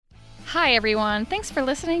Hi everyone, thanks for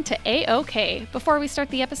listening to A-OK. Before we start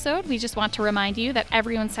the episode, we just want to remind you that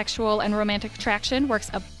everyone's sexual and romantic attraction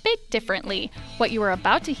works a bit differently. What you are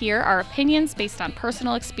about to hear are opinions based on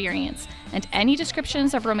personal experience, and any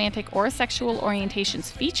descriptions of romantic or sexual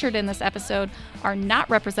orientations featured in this episode are not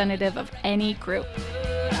representative of any group.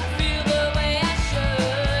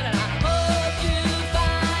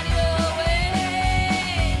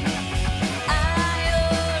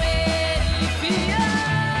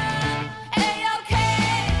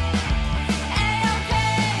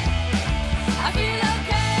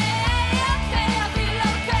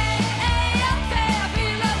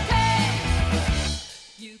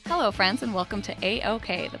 Hello, friends, and welcome to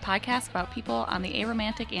A-OK, the podcast about people on the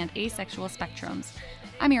aromantic and asexual spectrums.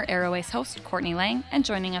 I'm your Aroace host, Courtney Lang, and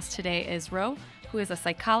joining us today is Ro, who is a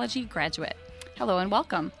psychology graduate. Hello and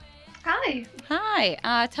welcome. Hi.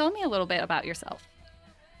 Hi. Tell me a little bit about yourself.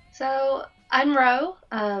 So, I'm Ro.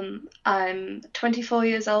 I'm 24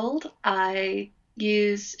 years old. I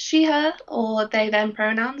use she, her, or they, them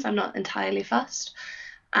pronouns. I'm not entirely fussed.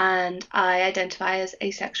 And I identify as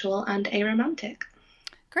asexual and aromantic.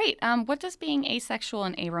 Great. What does being asexual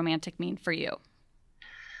and aromantic mean for you?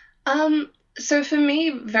 So for me,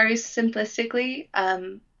 very simplistically,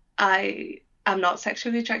 I am not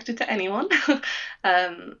sexually attracted to anyone.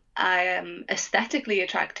 I am aesthetically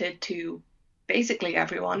attracted to basically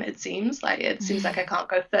everyone, it seems. It seems like I can't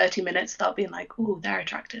go 30 minutes without being like, ooh, they're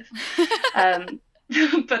attractive.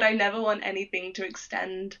 But I never want anything to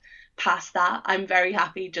extend past that. I'm very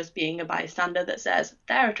happy just being a bystander that says,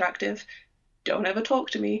 they're attractive. Don't ever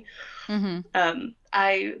talk to me. Mm-hmm.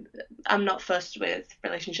 I'm not fussed with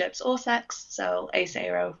relationships or sex, so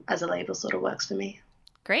ace-aro as a label sort of works for me.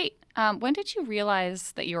 Great. When did you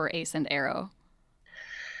realize that you were ace and aro?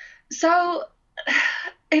 So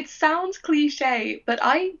it sounds cliche, but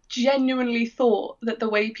I genuinely thought that the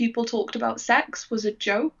way people talked about sex was a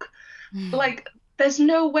joke. There's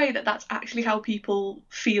no way that that's actually how people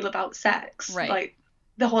feel about sex. Right.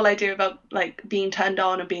 The whole idea about being turned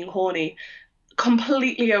on and being horny,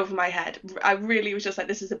 completely over my head. I really was just like,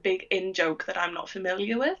 this is a big in-joke that I'm not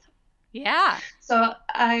familiar with. Yeah. So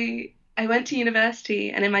I went to university,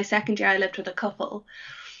 and in my second year I lived with a couple,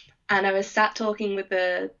 and I was sat talking with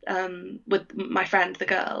with my friend, the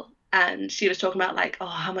girl, and she was talking about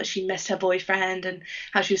how much she missed her boyfriend and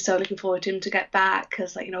how she was so looking forward to him to get back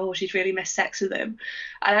because she'd really missed sex with him.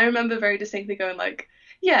 And I remember very distinctly going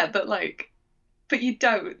yeah, but you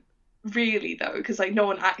don't really though, because no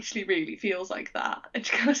one actually really feels like that. And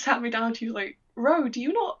she kind of sat me down. She was like, Ro, do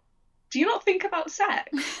you not think about sex?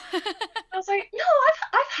 I was like, no,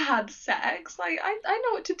 I've had sex. I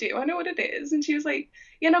know what to do. I know what it is. And she was like,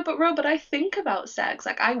 but Ro, but I think about sex.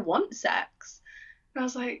 I want sex. And I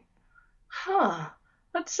was like, huh,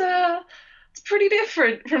 that's it's pretty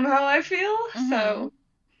different from how I feel. Mm-hmm. So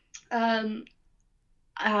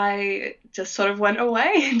I just sort of went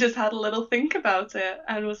away and just had a little think about it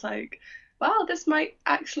and was like, wow, this might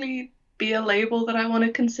actually be a label that I want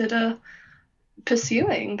to consider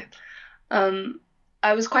pursuing.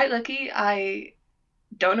 I was quite lucky. I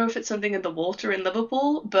don't know if it's something in the water in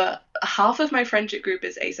Liverpool, but half of my friendship group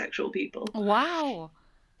is asexual people. Wow.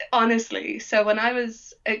 Honestly. So when I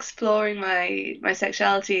was exploring my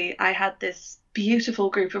sexuality, I had this beautiful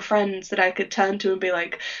group of friends that I could turn to and be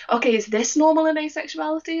like, okay, is this normal in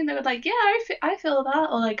asexuality? And they were like, yeah, I feel that.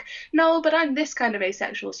 Or no, but I'm this kind of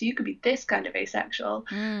asexual, so you could be this kind of asexual.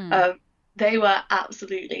 They were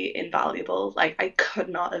absolutely invaluable. I could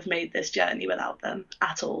not have made this journey without them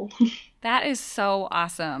at all. That is so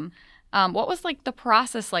awesome. What was the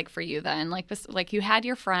process like for you then? You had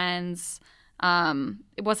your friends.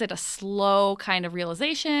 Was it a slow kind of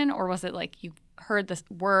realization, or was it you heard this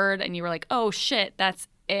word and you were like, oh shit, that's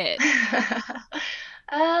it?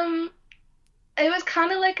 It was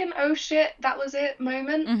kind of like an oh shit, that was it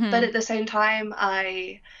moment. Mm-hmm. But at the same time,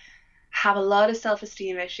 I have a lot of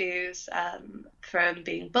self-esteem issues from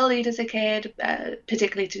being bullied as a kid,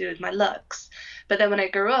 particularly to do with my looks. But then when I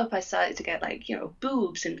grew up, I started to get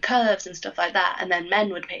boobs and curves and stuff like that. And then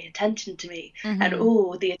men would pay attention to me. Mm-hmm. And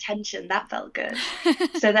ooh, the attention, that felt good.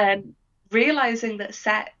 So then realizing that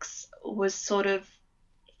sex was sort of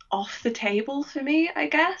off the table for me, I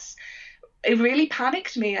guess, it really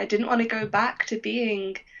panicked me. I didn't want to go back to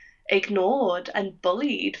being ignored and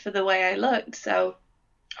bullied for the way I looked. So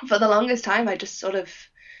for the longest time, I just sort of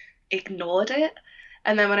ignored it.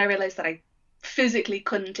 And then when I realized that I physically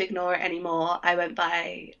couldn't ignore it anymore, I went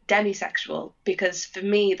by demisexual, because for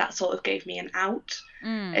me, that sort of gave me an out.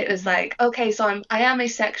 Mm-hmm. It was okay, so I am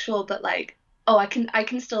asexual, but I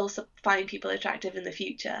can still find people attractive in the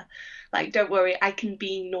future. Don't worry, I can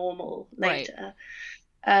be normal later. Right.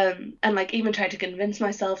 And like even tried to convince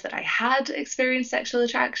myself that I had experienced sexual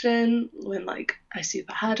attraction when like I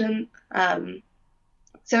super hadn't.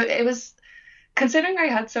 So it was, considering I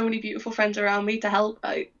had so many beautiful friends around me to help,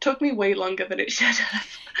 it took me way longer than it should have.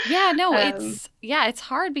 Yeah, no, Um, it's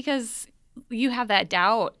hard because you have that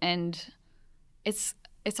doubt, and it's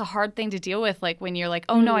a hard thing to deal with, like when you're like,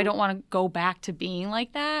 oh no, I don't want to go back to being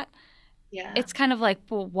like that. yeah. It's kind of like,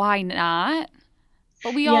 well, why not?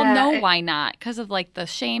 But we all Yeah, know why not, because of like the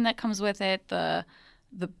shame that comes with it, the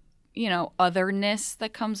otherness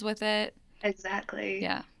that comes with it. exactly.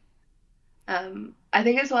 Yeah. I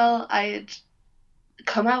think as well, I'd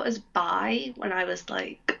come out as bi when I was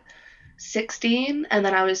like 16, and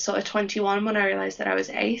then I was sort of 21 when I realized that I was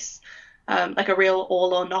ace, like a real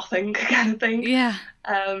all or nothing kind of thing. Yeah.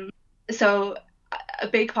 So a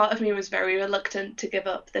big part of me was very reluctant to give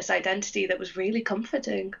up this identity that was really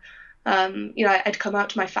comforting. I'd come out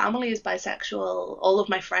to my family as bisexual. All of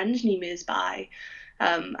my friends knew me as bi.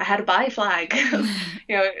 I had a bi flag.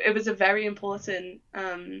 It was a very important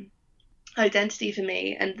identity for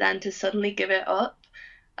me. And then to suddenly give it up,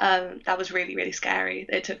 that was really, really scary.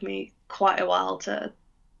 It took me quite a while to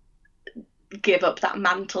give up that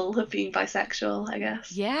mantle of being bisexual, I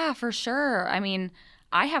guess. Yeah, for sure. I mean,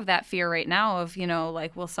 I have that fear right now of,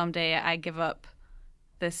 like, will someday I give up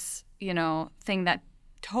this, thing that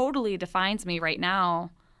totally defines me right now?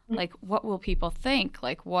 Like, what will people think?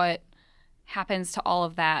 Like, what happens to all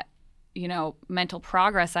of that, mental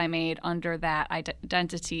progress I made under that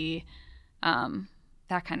identity,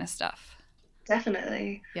 that kind of stuff.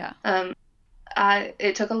 Definitely. Yeah.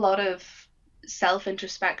 It took a lot of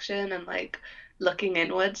self-introspection and like looking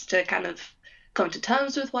inwards to kind of come to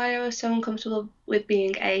terms with why I was so uncomfortable with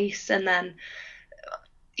being ace. And then,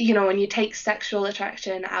 when you take sexual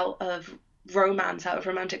attraction out of romance, out of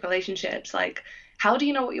romantic relationships, like how do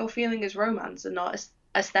you know what you're feeling is romance and not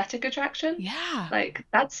aesthetic attraction? Yeah. Like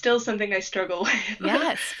that's still something I struggle with.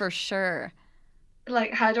 Yes, for sure.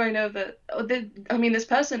 Like how do I know that, this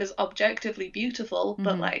person is objectively beautiful,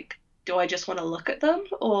 but like do I just want to look at them,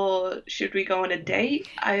 or should we go on a date?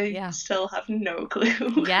 I still have no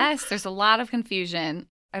clue. Yes, there's a lot of confusion.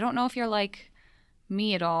 I don't know if you're like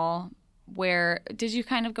me at all, where did you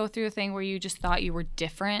kind of go through a thing where you just thought you were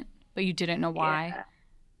different, but you didn't know why?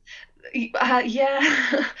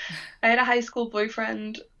 Yeah. I had a high school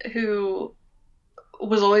boyfriend who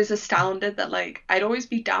was always astounded that like I'd always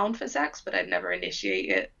be down for sex, but I'd never initiate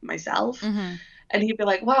it myself. And he'd be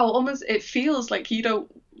like, wow, almost it feels like you don't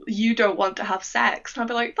want to have sex. And I'd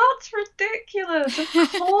be like, that's ridiculous.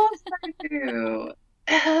 Of course I do.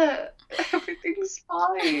 Everything's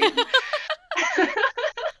fine.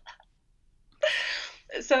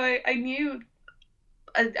 So I knew,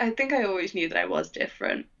 I think I always knew that I was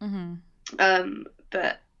different.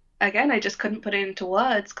 But again, I just couldn't put it into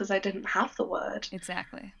words because I didn't have the word.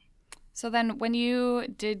 Exactly. So then when you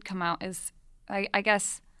did come out I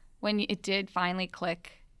guess when it did finally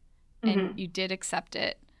click and you did accept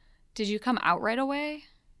it, did you come out right away?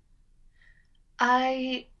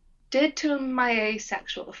 I did to my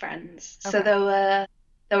asexual friends. Okay. So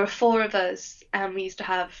there were four of us, and we used to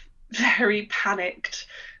have very panicked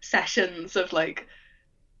sessions of like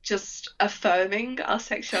just affirming our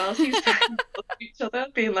sexualities to each other,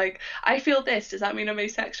 being like, I feel this, does that mean I'm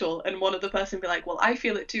asexual? And one other person be like, well, I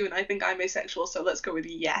feel it too, and I think I'm asexual, so let's go with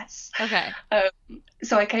yes. Okay.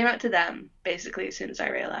 So I came out to them basically as soon as I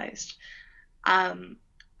realized.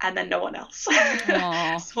 And then no one else.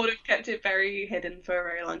 Sort of kept it very hidden for a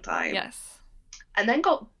very long time. Yes. And then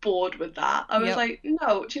got bored with that. I was like,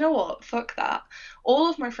 no, do you know what? Fuck that. All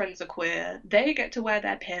of my friends are queer. They get to wear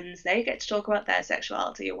their pins. They get to talk about their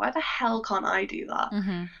sexuality. Why the hell can't I do that?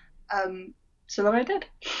 So then I did.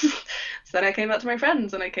 So then I came out to my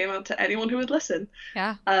friends, and I came out to anyone who would listen.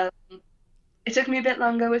 Yeah. It took me a bit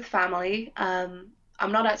longer with family. I'm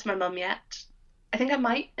not out to my mum yet. I think I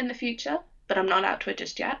might in the future, but I'm not out to her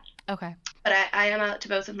just yet. Okay. But I am out to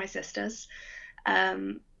both of my sisters,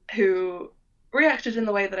 who reacted in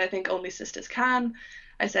the way that I think only sisters can.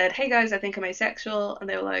 I said, hey guys, I think I'm asexual. And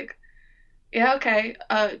they were like, yeah, okay.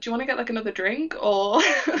 Do you want to get like another drink? Or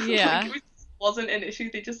yeah. Like, it wasn't an issue.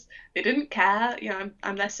 They didn't care.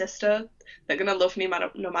 I'm their sister. They're going to love me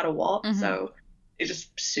no matter what. So it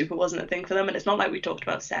just super wasn't a thing for them. And it's not like we talked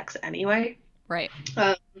about sex anyway. Right.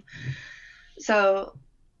 So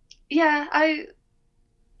yeah,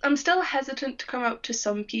 I'm still hesitant to come out to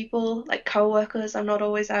some people, like coworkers I'm not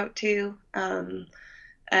always out to. And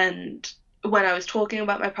when I was talking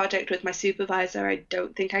about my project with my supervisor, I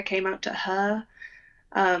don't think I came out to her.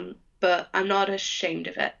 But I'm not ashamed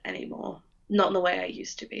of it anymore. Not in the way I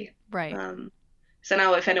used to be. Right. So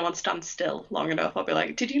now if anyone stands still long enough, I'll be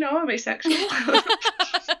like, did you know I'm asexual?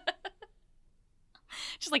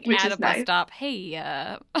 Just like Which at a is bus nice. stop. Hey,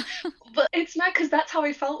 But it's not, because that's how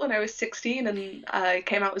I felt when I was 16 and I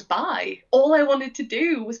came out as bi. All I wanted to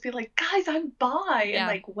do was be like, guys, I'm bi, and yeah.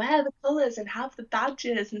 like wear the colours and have the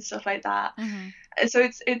badges and stuff like that. Mm-hmm. And so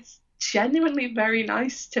it's genuinely very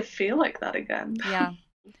nice to feel like that again. Yeah.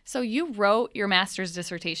 So you wrote your master's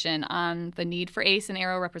dissertation on the need for ace and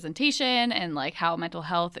aro representation and like how mental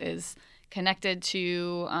health is connected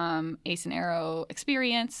to ace and aro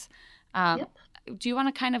experience. Um, Yep. do you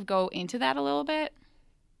want to kind of go into that a little bit?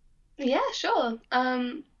 Yeah, sure.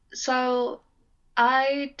 So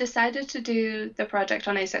I decided to do the project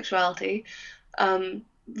on asexuality,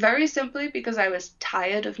 very simply because I was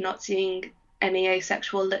tired of not seeing any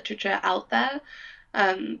asexual literature out there.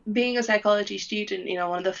 Being a psychology student,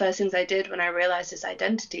 one of the first things I did when I realized this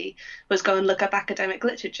identity was go and look up academic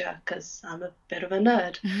literature because I'm a bit of a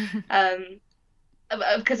nerd. Um,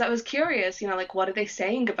 because I was curious, like what are they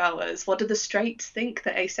saying about us? What do the straights think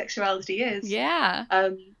that asexuality is? Yeah.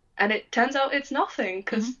 And it turns out it's nothing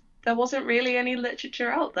because Mm-hmm. there wasn't really any literature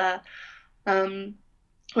out there, um,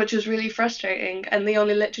 which was really frustrating. And the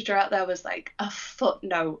only literature out there was like a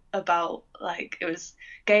footnote about like it was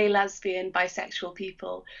gay, lesbian, bisexual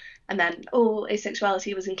people, and then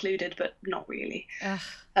asexuality was included, but not really. Ugh.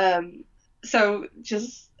 So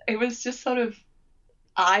just it was just sort of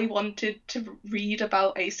I wanted to read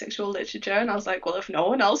about asexual literature, and I was like, well, if no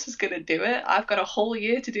one else is going to do it, I've got a whole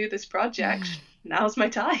year to do this project. Now's my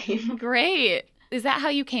time. Great. Is that how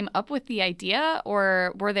you came up with the idea,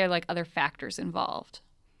 or were there like other factors involved?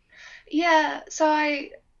 Yeah, so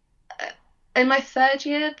in my third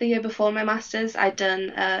year, the year before my master's, I'd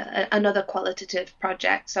done another qualitative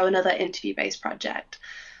project, so another interview-based project.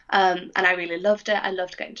 And I really loved it. I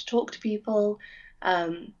loved getting to talk to people.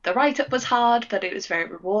 The write-up was hard, but it was very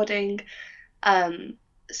rewarding. Um,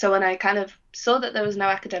 so when I kind of saw that there was no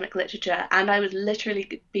academic literature and I was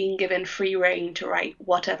literally being given free rein to write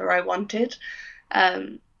whatever I wanted,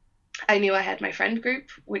 um, I knew I had my friend group,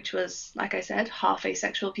 which was, like I said, half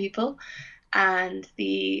asexual people, and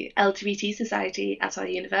the LGBT society at our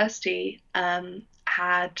university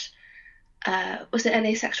had was it an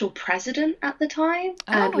asexual president at the time,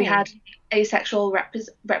 and we Oh. had asexual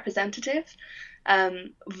representative.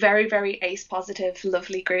 Very, very ace positive,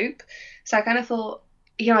 lovely group. So I kind of thought,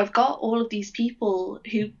 I've got all of these people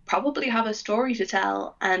who probably have a story to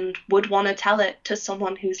tell and would want to tell it to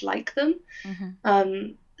someone who's like them.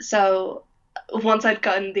 Mm-hmm. So once I'd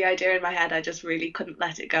gotten the idea in my head, I just really couldn't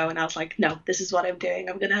let it go. And I was like, no, this is what I'm doing.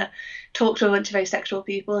 I'm going to talk to a bunch of asexual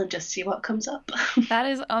people and just see what comes up. That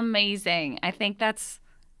is amazing. I think that's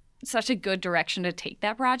such a good direction to take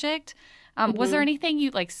that project. Was there Mhm. anything you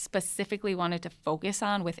like specifically wanted to focus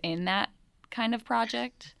on within that kind of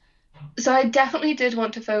project? So I definitely did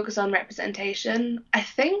want to focus on representation. I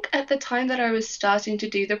think at the time that I was starting to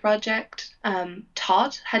do the project,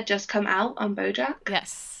 Todd had just come out on BoJack.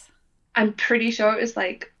 Yes. I'm pretty sure it was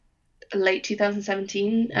like late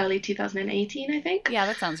 2017, early 2018, I think. Yeah,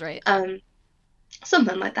 that sounds right.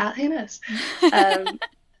 Something like that, who knows? Um,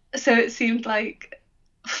 so it seemed like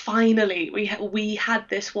finally we had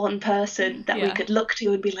this one person that we Yeah. could look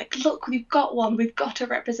to and be like, look, we've got one, we've got a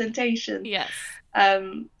representation. Yes.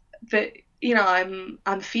 Um, but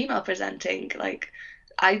I'm female presenting. Like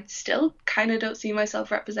I still kind of don't see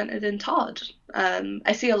myself represented in Todd.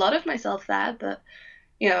 I see a lot of myself there, but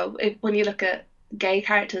when you look at gay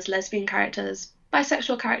characters, lesbian characters,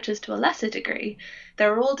 bisexual characters to a lesser degree,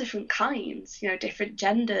 they're all different kinds. Different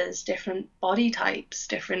genders, different body types,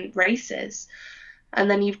 different races, and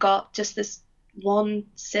then you've got just this one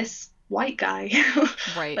cis white guy.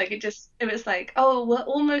 Right. Like it was like, oh, we're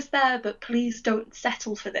almost there, but please don't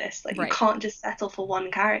settle for this. Like you Right. can't just settle for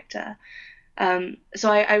one character.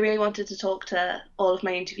 So I really wanted to talk to all of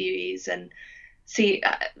my interviewees and see,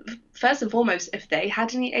 first and foremost, if they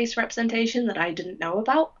had any ace representation that I didn't know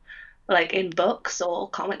about, like in books or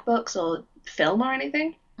comic books or film or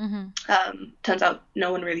anything. Turns out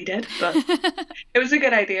no one really did, but it was a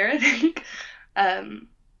good idea, I think.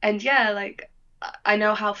 And yeah, like I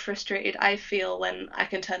know how frustrated I feel when I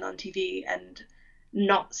can turn on TV and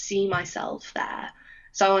not see myself there.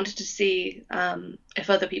 So I wanted to see if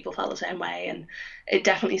other people felt the same way, and it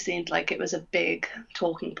definitely seemed like it was a big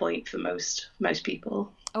talking point for most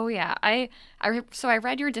people. Oh yeah, so I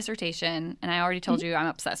read your dissertation, and I already told you I'm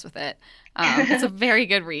obsessed with it. It's a Mm-hmm. very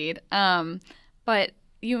good read. But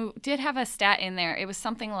you did have a stat in there. It was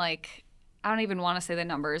something like, I don't even want to say the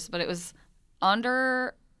numbers, but it was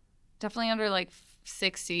under, definitely under like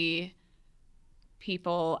 60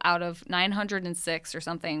 people out of 906 or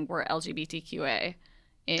something were LGBTQA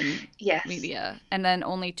in Yes. media. And then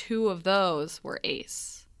only 2 of those were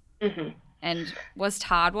ace. And was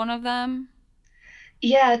Todd one of them?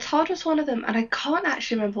 Yeah, Todd was one of them, and I can't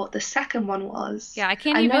actually remember what the second one was. Yeah, I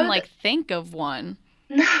can't even think of one.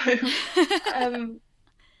 No.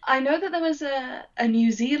 I know that there was a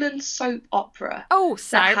New Zealand soap opera. Oh,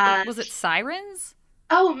 was it Sirens?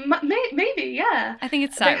 Oh, maybe, yeah. I think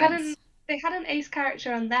it's Sirens. They had an ace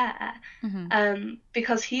character on there,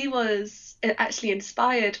 because he was actually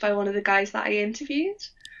inspired by one of the guys that I interviewed.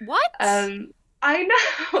 What? I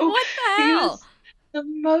know. What the hell? He was the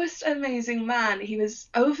most amazing man. He was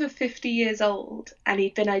over 50 years old, and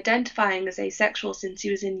he'd been identifying as asexual since he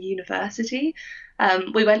was in university.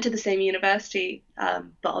 We went to the same university, but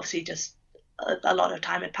obviously just a lot of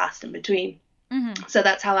time had passed in between. So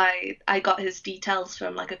that's how I got his details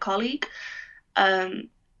from like a colleague. And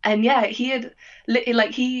yeah,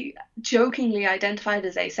 he jokingly identified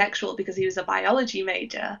as asexual because he was a biology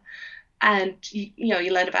major. And,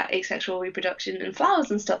 you learn about asexual reproduction in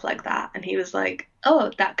flowers and stuff like that. And he was like,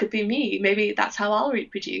 oh, that could be me. Maybe that's how I'll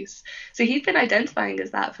reproduce. So he'd been identifying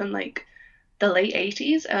as that from like the late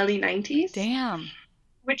 80s, early 90s. Damn.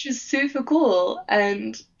 Which is super cool.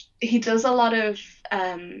 And he does a lot of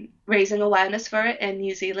raising awareness for it in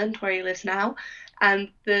New Zealand, where he lives now. And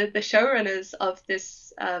the showrunners of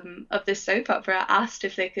this soap opera asked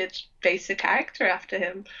if they could base a character after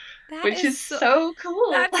him. Which is so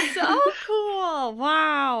cool. That's so cool.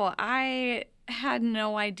 Wow. I had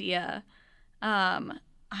no idea. I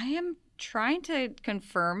am trying to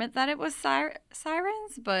confirm that it was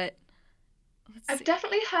Sirens, but I've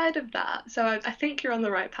definitely heard of that. So I think you're on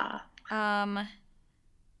the right path.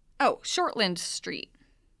 Shortland Street.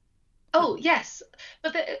 Oh, yes.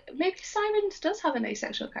 But maybe Sirens does have an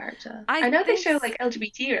asexual character. I know they show like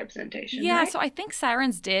LGBT representation. Yeah, right? So I think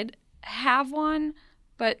Sirens did have one.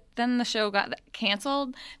 But then the show got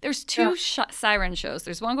canceled. There's 2 siren shows.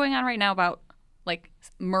 There's one going on right now about, like,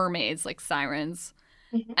 mermaids, like sirens.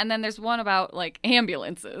 And then there's one about, like,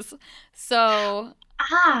 ambulances. So,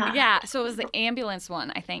 yeah. So it was the ambulance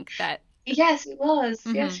one, I think, that... Yes, it was.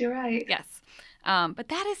 Yes, you're right. Yes. But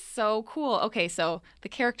that is so cool. Okay, so the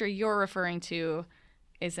character you're referring to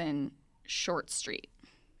is in Short Street.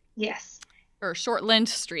 Yes. Or Shortland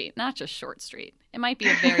Street, not just Short Street. It might be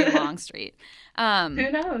a very long street.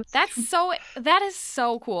 Who knows? That is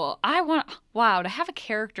so cool. To have a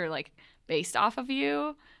character like based off of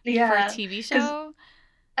you for a TV show.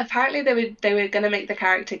 Apparently they were going to make the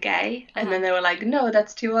character gay, and then they were like, no,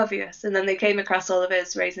 that's too obvious. And then they came across all of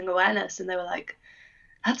his raising awareness, and they were like,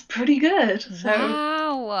 that's pretty good. So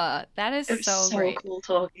wow, that is so great. So cool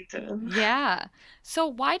talking to him. Yeah. So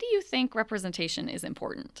why do you think representation is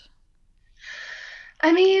important?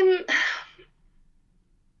 I mean,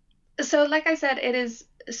 so like I said, it is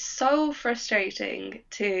so frustrating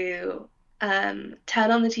to turn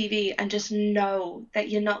on the TV and just know that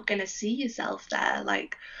you're not going to see yourself there.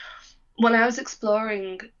 Like when I was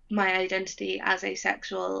exploring my identity as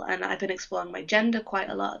asexual, and I've been exploring my gender quite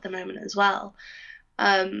a lot at the moment as well,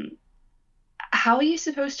 how are you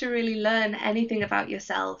supposed to really learn anything about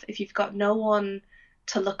yourself if you've got no one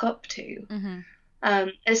to look up to?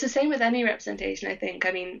 It's the same with any representation, I think.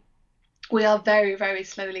 I mean, we are very, very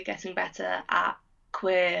slowly getting better at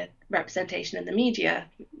queer representation in the media,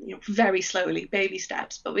 very slowly, baby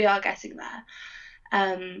steps, but we are getting there.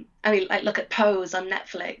 I mean, like, look at Pose on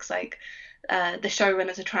Netflix, like, the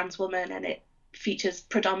showrunner's a trans woman and it features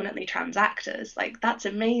predominantly trans actors. Like, that's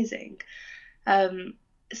amazing.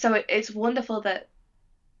 So it's wonderful that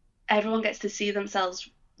everyone gets to see themselves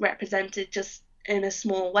represented just in a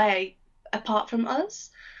small way apart from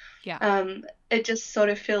us. It just sort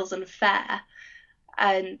of feels unfair.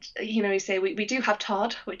 And you say we do have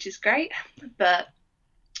Todd, which is great, but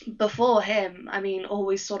before him, I mean, all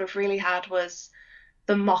we sort of really had was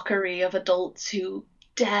the mockery of adults who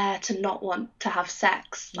dare to not want to have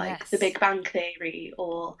sex, like The Big Bang Theory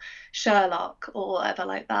or Sherlock or whatever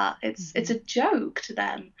like that. It's a joke to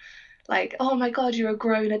them, like, oh my god, you're a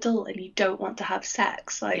grown adult and you don't want to have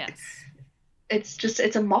sex. Like,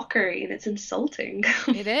 it's a mockery and it's insulting.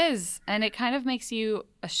 It is, and it kind of makes you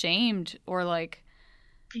ashamed, or like,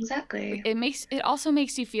 exactly, it also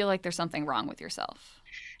makes you feel like there's something wrong with yourself.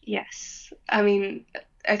 Yes. I mean,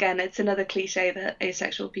 again, it's another cliche that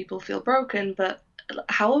asexual people feel broken, but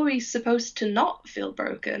how are we supposed to not feel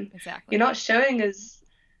broken? Exactly. You're not showing us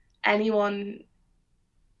anyone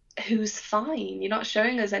who's fine. You're not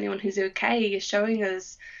showing us anyone who's okay. You're showing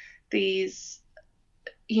us these,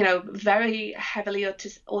 very heavily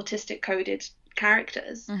autistic coded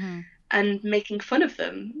characters. and making fun of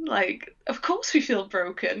them. Like, of course we feel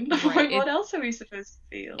broken. Right. Like, what else are we supposed to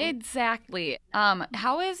feel? Exactly.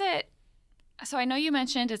 How is it? So I know you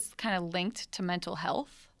mentioned it's kind of linked to mental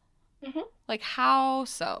health. Hmm. Like, how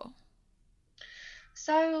so?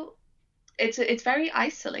 So it's very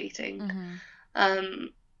isolating. Mm-hmm. Um,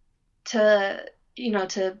 to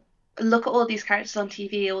to look at all these characters on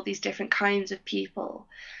TV, all these different kinds of people,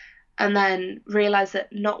 and then realize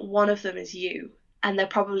that not one of them is you, and they're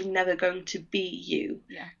probably never going to be you,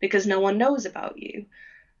 Yeah. because no one knows about you.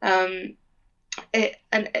 Um,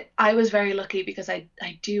 I was very lucky because I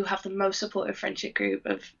do have the most supportive friendship group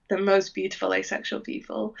of the most beautiful asexual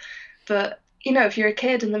people. But if you're a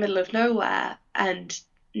kid in the middle of nowhere and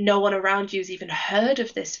no one around you's even heard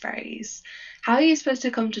of this phrase, how are you supposed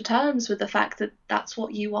to come to terms with the fact that that's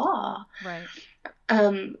what you are? Right.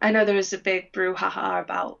 I know there is a big brouhaha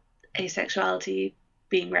about asexuality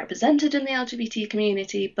being represented in the LGBT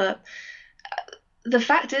community, but the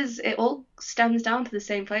fact is, it all stems down to the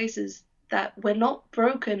same places, that we're not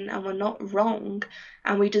broken and we're not wrong,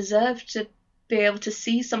 and we deserve to be able to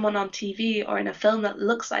see someone on TV or in a film that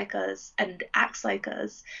looks like us and acts like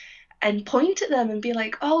us and point at them and be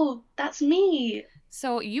like, oh, that's me.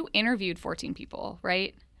 So you interviewed 14 people,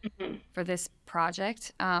 right? Mm-hmm. For this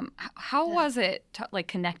project. How Yeah. was it like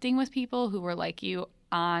connecting with people who were like you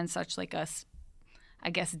on such like a,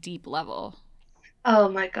 I guess, deep level? Oh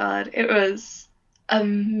my God, it was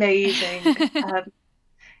amazing.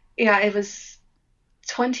 Yeah, it was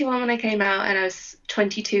 21 when I came out, and I was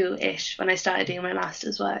 22-ish when I started doing my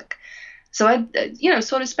master's work. So I,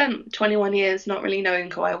 sort of spent 21 years not really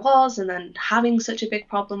knowing who I was, and then having such a big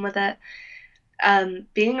problem with it.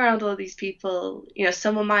 Being around all these people,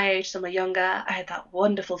 some were my age, some were younger. I had that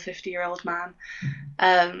wonderful 50-year-old man.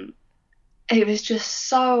 Um, it was just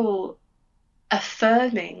so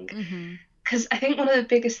affirming, Mm-hmm. because I think one of the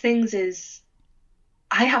biggest things is,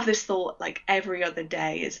 I have this thought like every other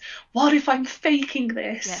day is, what if I'm faking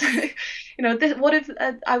this? Yes. What if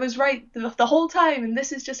I was right the whole time, and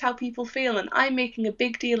this is just how people feel, and I'm making a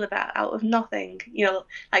big deal about out of nothing,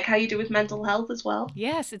 like how you do with mental health as well.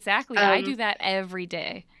 Yes, exactly. I Um, do that every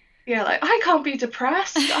day. yeah, like, I can't be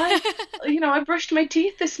depressed. I brushed my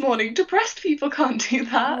teeth this morning. Depressed people can't do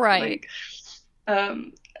that. Right. Like,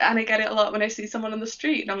 and I get it a lot when I see someone on the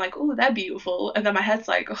street and I'm like, oh, they're beautiful. And then my head's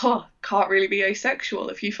like, oh, can't really be asexual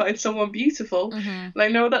if you find someone beautiful. Mm-hmm. And I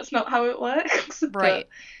know that's not how it works. Right. But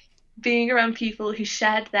being around people who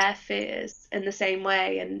shared their fears in the same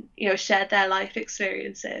way, and, shared their life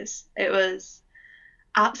experiences, it was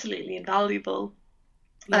absolutely invaluable.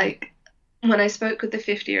 Yeah. Like, when I spoke with the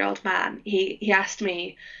 50-year-old man, he asked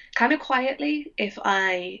me kind of quietly if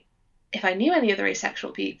I knew any other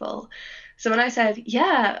asexual people. So when I said,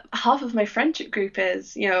 yeah, half of my friendship group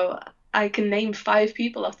is, I can name 5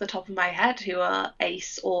 people off the top of my head who are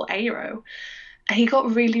ace or aro. And he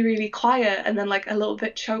got really, really quiet and then like a little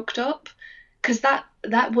bit choked up, because that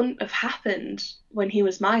wouldn't have happened when he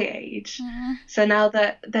was my age. Mm-hmm. So now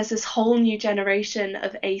that there's this whole new generation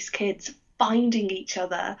of ace kids finding each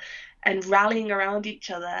other and rallying around each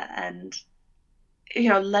other and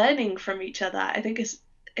learning from each other, I think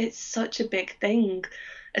it's such a big thing,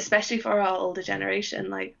 especially for our older generation.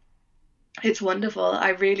 Like, it's wonderful. I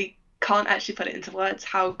really can't actually put it into words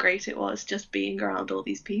how great it was just being around all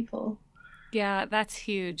these people. Yeah, that's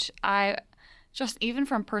huge. I just, even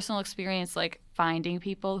from personal experience, like finding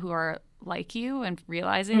people who are like you and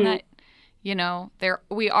realizing that,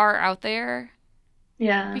 we are out there.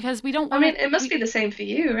 Yeah. Because we don't I want mean, it must be the same for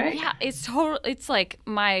you, right? Yeah, it's like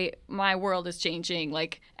my world is changing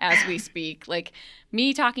like as we speak. Like,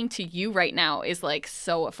 me talking to you right now is like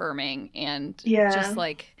so affirming, and just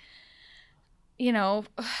like,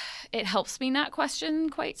 it helps me not question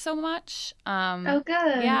quite so much. Oh,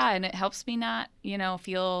 good. Yeah, and it helps me not,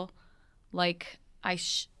 feel like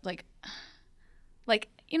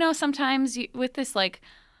sometimes with this like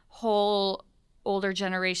whole older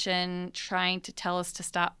generation trying to tell us to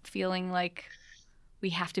stop feeling like we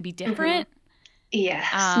have to be different. Mm-hmm.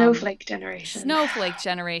 Yeah, snowflake generation. Snowflake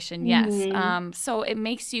generation, yes. Mm-hmm. So it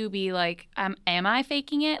makes you be like, am I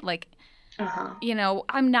faking it? Like, Uh-huh.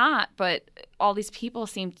 I'm not, but all these people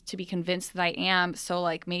seem to be convinced that I am. So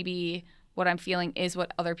like maybe what I'm feeling is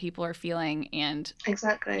what other people are feeling. And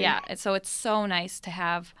Exactly. yeah, and so it's so nice to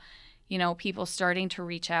have, people starting to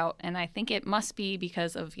reach out. And I think it must be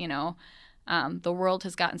because of, the world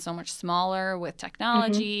has gotten so much smaller with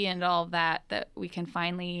technology and all of that we can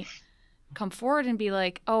finally come forward and be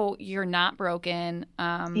like, oh, you're not broken.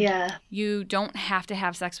 Yeah. You don't have to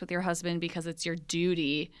have sex with your husband because it's your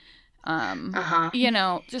duty. Uh-huh.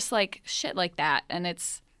 Just like shit like that. And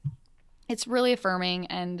it's it's really affirming,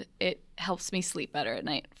 and it helps me sleep better at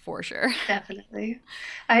night for sure. Definitely.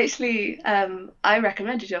 I actually, I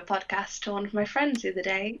recommended your podcast to one of my friends the other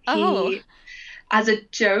day. Oh. As a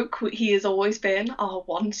joke, he has always been our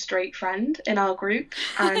one straight friend in our group,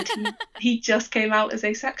 and he just came out as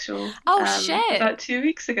asexual Oh, shit. about 2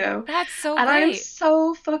 weeks ago. That's so And I am great.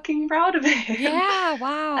 so fucking proud of him. Yeah,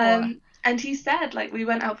 wow. And he said, like, we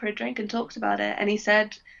went out for a drink and talked about it, and he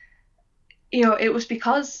said, you know, it was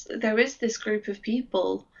because there is this group of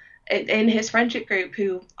people in his friendship group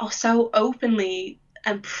who are so openly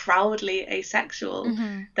and proudly asexual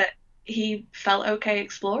that he felt okay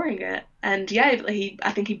exploring it. And yeah,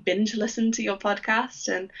 I think he binge listened to your podcast,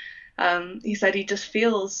 and he said he just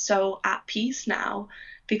feels so at peace now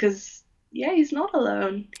because yeah, he's not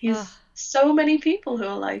alone. He's so many people who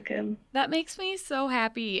are like him. That makes me so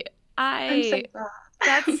happy. I'm so glad.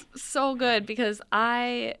 That's so good because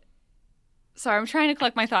sorry, I'm trying to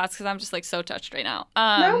collect my thoughts because I'm just like so touched right now.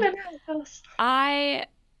 No, of course.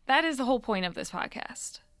 That is the whole point of this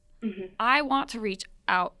podcast. I want to reach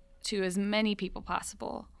out to as many people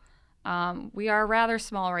possible. We are rather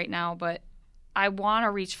small right now, but I want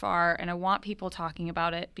to reach far, and I want people talking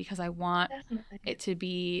about it because I want it to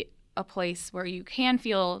be a place where you can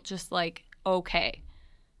feel just like okay,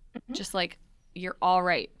 just like you're all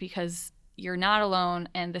right because you're not alone,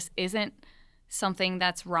 and this isn't something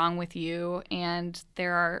that's wrong with you. And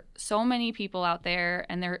there are so many people out there,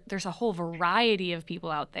 and there's a whole variety of people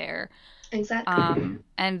out there. Exactly.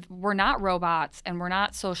 And we're not robots, and we're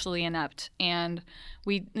not socially inept, and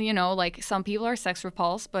we, you know, like some people are sex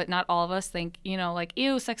repulsed, but not all of us think, you know, like,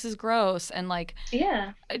 ew, sex is gross. And like,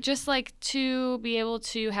 yeah, just like to be able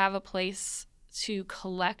to have a place to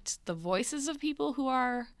collect the voices of people who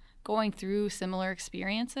are going through similar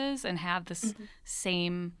experiences and have this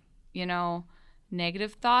same, you know,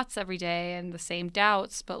 negative thoughts every day and the same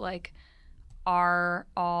doubts, but like are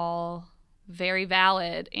all very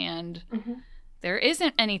valid, and there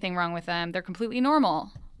isn't anything wrong with them. They're completely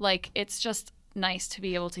normal. Like, it's just nice to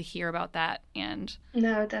be able to hear about that. And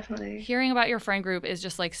no, definitely hearing about your friend group is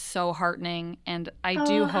just like so heartening, and I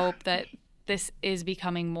do hope that this is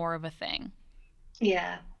becoming more of a thing.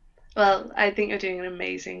 Yeah. Well, I think you're doing an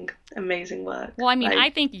amazing work. Well, I mean, I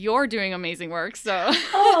think you're doing amazing work, so.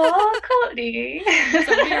 Oh, Courtney.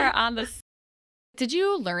 So we are on this. Did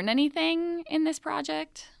you learn anything in this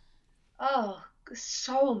project? Oh,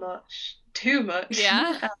 so much. Too much.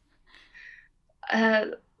 Yeah.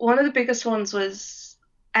 One of the biggest ones was,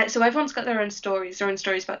 so everyone's got their own stories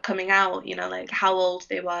about coming out, you know, like how old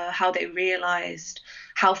they were, how they realized,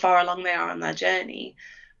 how far along they are on their journey.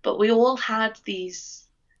 But we all had these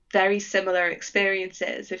very similar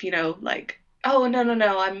experiences of, you know, like, oh,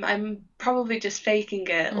 no, I'm probably just faking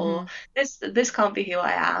it, or this can't be who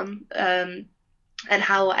I am, and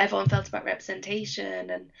how everyone felt about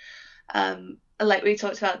representation. And like we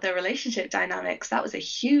talked about the relationship dynamics, that was a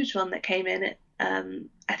huge one that came in,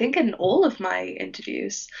 I think in all of my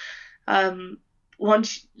interviews.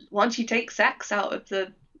 Once you take sex out of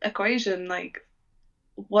the equation, like,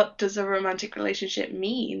 what does a romantic relationship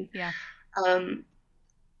mean? Yeah.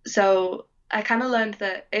 So I kind of learned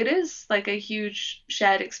that it is like a huge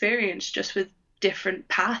shared experience, just with different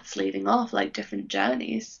paths leading off, like different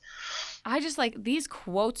journeys. I just like these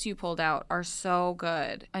quotes you pulled out are so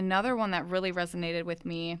good. Another one that really resonated with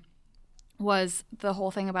me was the whole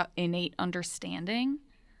thing about innate understanding.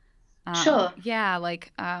 Sure. Yeah,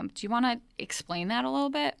 like, do you want to explain that a little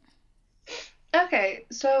bit? Okay,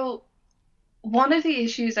 so one of the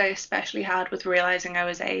issues I especially had with realizing I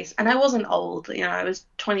was ace, and I wasn't old, you know, I was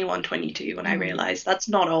 21, 22 when I realized that's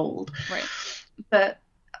not old. Right. But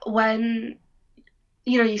when,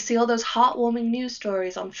 you know, you see all those heartwarming news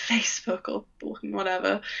stories on Facebook or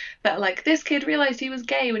whatever, that like, this kid realized he was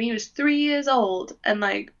gay when he was 3 years old, and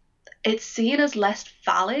like, it's seen as less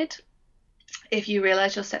valid if you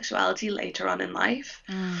realize your sexuality later on in life.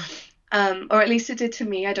 Or at least it did to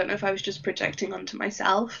me. I don't know if I was just projecting onto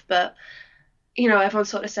myself, but you know, everyone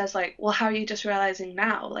sort of says like, well, how are you just realizing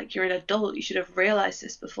now? Like, you're an adult, you should have realized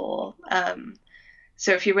this before.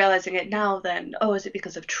 So if you're realizing it now, then, oh, is it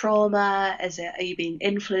because of trauma? Are you being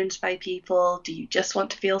influenced by people? Do you just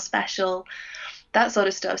want to feel special? That sort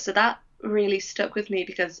of stuff. So that really stuck with me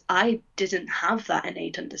because I didn't have that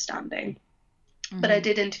innate understanding. But I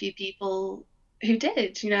did interview people who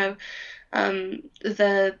did, you know.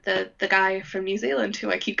 The guy from New Zealand who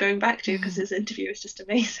I keep going back to because his interview is just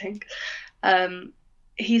amazing.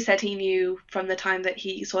 He said he knew from the time that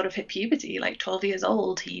he sort of hit puberty, like 12 years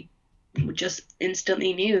old, he just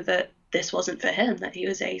instantly knew that this wasn't for him, that he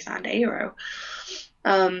was ace and aro.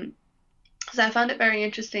 So I found it very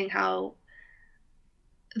interesting how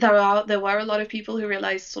there were a lot of people who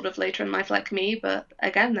realized sort of later in life like me, but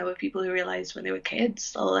again, there were people who realized when they were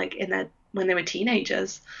kids or like when they were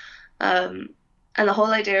teenagers. And the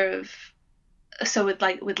whole idea of, so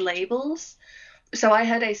with labels, so I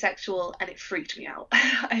heard asexual and it freaked me out.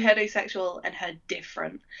 I heard asexual and heard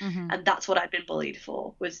different, and that's what I'd been bullied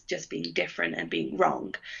for, was just being different and being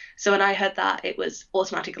wrong. So when I heard that, it was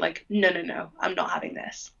automatically like, no, I'm not having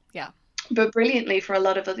this. Yeah. But brilliantly, for a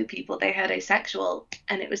lot of other people, they heard asexual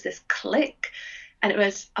and it was this click, and it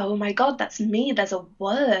was, oh my God, that's me, there's a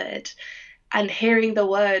word. And hearing the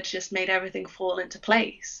word just made everything fall into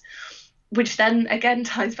place, which then again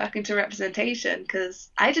ties back into representation, because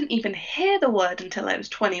I didn't even hear the word until I was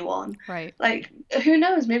 21. Right. Like, who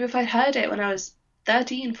knows, maybe if I'd heard it when I was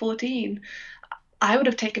 13, 14, I would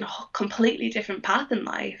have taken a completely different path in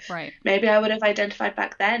life. Right. Maybe I would have identified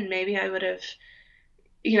back then. Maybe I would have,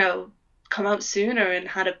 come out sooner and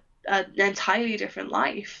had an entirely different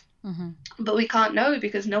life. But we can't know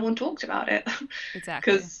because no one talked about it.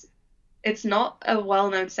 Exactly. Because it's not a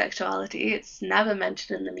well-known sexuality. It's never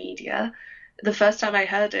mentioned in the media. The first time I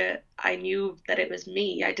heard it, I knew that it was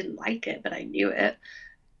me. I didn't like it, but I knew it.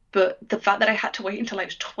 But the fact that I had to wait until I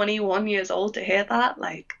was 21 years old to hear that,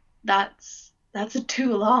 like, that's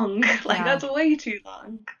too long. Like, that's way too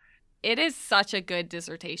long. It is such a good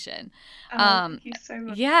dissertation. Thank you so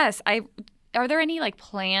much. Yes. Are there any like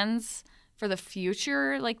plans for the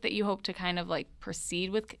future, like that you hope to kind of like proceed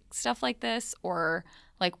with stuff like this, or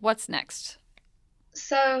like what's next?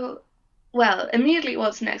 So, well, immediately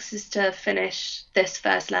what's next is to finish this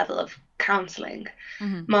first level of counselling.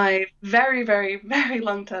 My very, very, very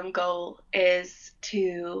long-term goal is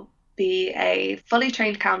to be a fully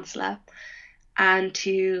trained counsellor and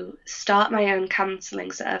to start my own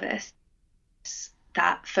counselling service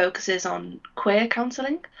that focuses on queer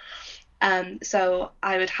counselling. So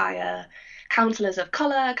I would hire counsellors of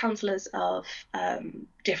colour, counsellors of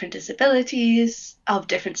different disabilities, of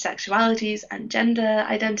different sexualities and gender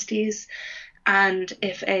identities. And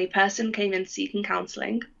if a person came in seeking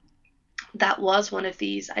counselling that was one of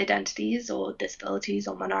these identities or disabilities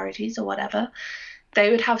or minorities or whatever, they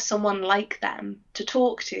would have someone like them to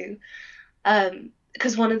talk to.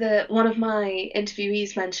 Because one of my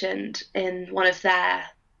interviewees mentioned in one of their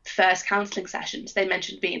first counselling sessions, they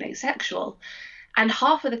mentioned being asexual. And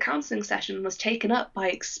half of the counselling session was taken up by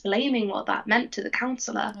explaining what that meant to the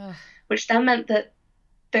counsellor, which then meant that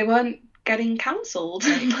they weren't getting counselled.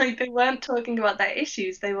 Like, they weren't talking about their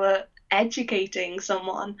issues. They were educating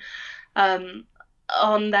someone on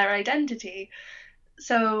their identity.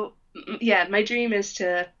 So, yeah, my dream is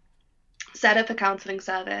to set up a counselling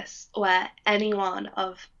service where anyone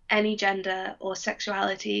of any gender or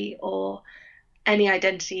sexuality or any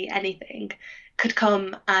identity, anything, could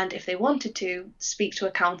come and, if they wanted to, speak to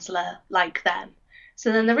a counsellor like them.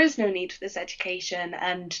 So then there is no need for this education.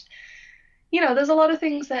 And, there's a lot of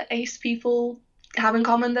things that ace people have in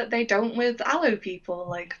common that they don't with allo people.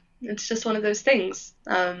 Like, it's just one of those things.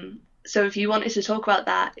 So if you wanted to talk about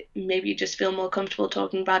that, maybe you just feel more comfortable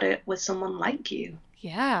talking about it with someone like you.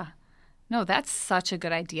 Yeah. No, that's such a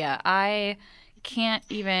good idea. I can't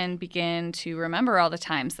even begin to remember all the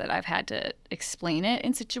times that I've had to explain it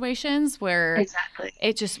in situations where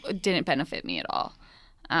it just didn't benefit me at all.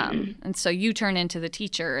 And so you turn into the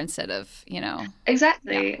teacher instead of,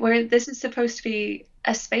 Exactly. Yeah. Where this is supposed to be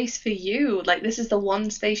a space for you. Like, this is the one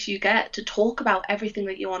space you get to talk about everything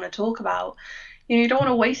that you want to talk about. You don't want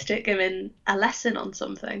to waste it giving a lesson on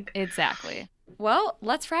something. Exactly. Well,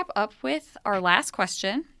 let's wrap up with our last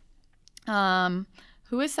question.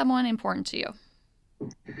 Who is someone important to you?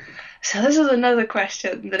 So this is another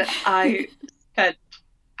question that I spent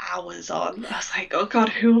hours on. I was like, oh God,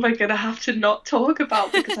 who am I going to have to not talk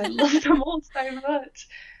about, because I love them all so much.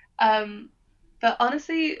 But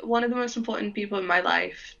honestly, one of the most important people in my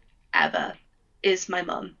life ever is my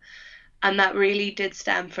mum. And that really did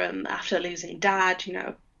stem from after losing Dad.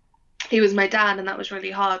 He was my dad and that was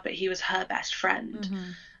really hard, but he was her best friend.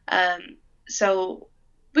 So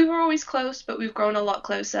we were always close, but we've grown a lot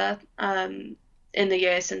closer in the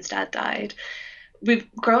years since Dad died.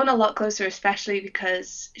 We've grown a lot closer, especially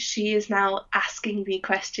because she is now asking me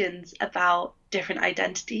questions about different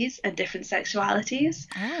identities and different sexualities.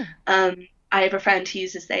 I have a friend who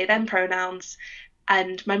uses they, them pronouns,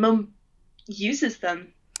 and my mum uses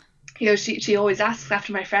them. She always asks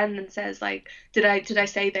after my friend and says, like, did I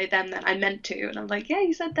say they, them that I meant to? And I'm like, yeah,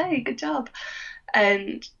 you said they, good job.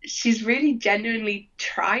 And she's really genuinely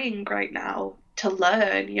trying right now to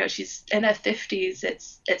learn. She's in her 50s.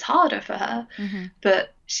 It's harder for her,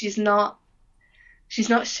 but she's not she's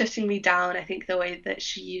not shutting me down, I think, the way that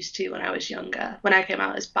she used to when I was younger. When I came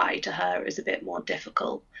out as bi to her, it was a bit more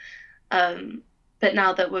difficult. But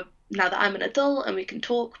now that I'm an adult and we can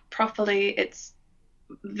talk properly, it's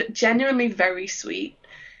genuinely very sweet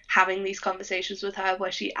having these conversations with her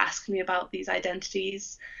where she asks me about these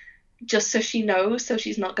identities just so she knows, so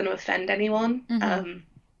she's not going to offend anyone.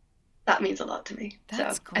 That means a lot to me.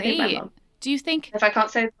 That's so great. I think my mom. Do you think... If I can't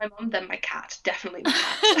say my mom, then my cat. Definitely my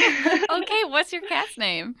cat. Okay, what's your cat's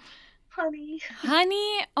name? Honey.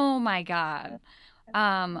 Honey? Oh my God.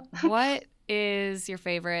 What is your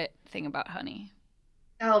favorite thing about Honey?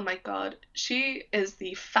 Oh my God. She is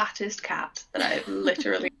the fattest cat that I've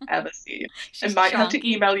literally ever seen. I might have to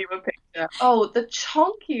email you a picture. Oh, the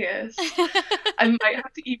chonkiest. I might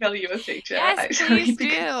have to email you a picture. Yes, actually, please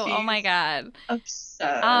do. Oh my God.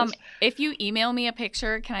 Absurd. If you email me a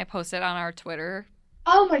picture, can I post it on our Twitter?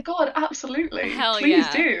 Oh my God, absolutely. Hell Please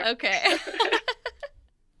yeah. do. Okay.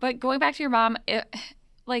 But going back to your mom,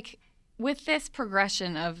 like with this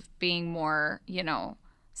progression of being more,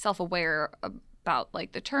 self-aware about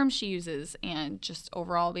like the terms she uses and just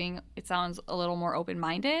overall being, it sounds a little more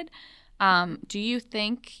open-minded. Do you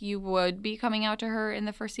think you would be coming out to her in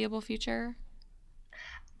the foreseeable future?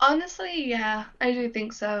 Honestly, yeah, I do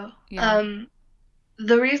think so. Yeah.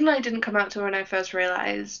 The reason I didn't come out to her when I first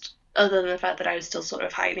realized, other than the fact that I was still sort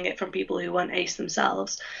of hiding it from people who weren't ace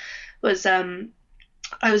themselves, was I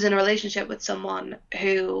was in a relationship with someone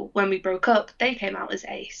who, when we broke up, they came out as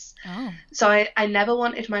ace. Oh. So I never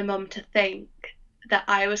wanted my mum to think that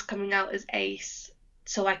I was coming out as ace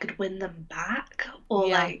so I could win them back,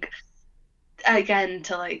 or again,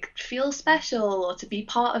 to like feel special or to be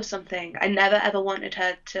part of something. I never ever wanted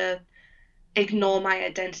her to ignore my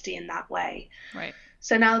identity in that way. Right.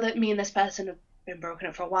 So now that me and this person have been broken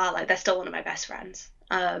up for a while, like they're still one of my best friends.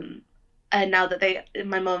 And now that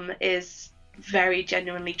my mum is very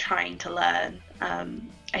genuinely trying to learn,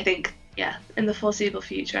 I think, in the foreseeable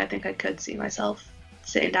future, I think I could see myself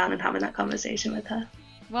sitting down and having that conversation with her.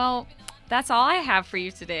 Well, that's all I have for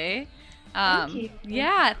you today. Thank you.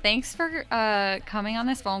 Yeah, thanks for coming on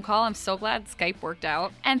this phone call. I'm so glad Skype worked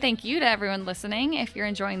out. And thank you to everyone listening. If you're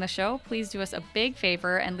enjoying the show, please do us a big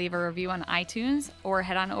favor and leave a review on iTunes, or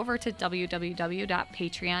head on over to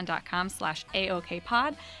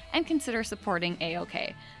www.patreon.com/AOKpod and consider supporting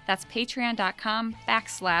AOK. That's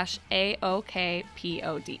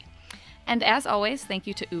patreon.com/AOKPOD. And as always, thank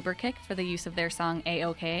you to Uberkick for the use of their song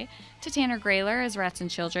AOK, to Tanner Grayler as Rats and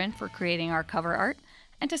Children for creating our cover art,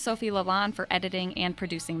 and to Sophie Lalonde for editing and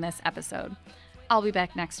producing this episode. I'll be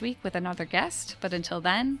back next week with another guest, but until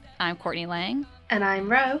then, I'm Courtney Lang. And I'm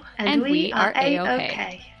Ro, and we are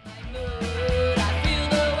A-OK.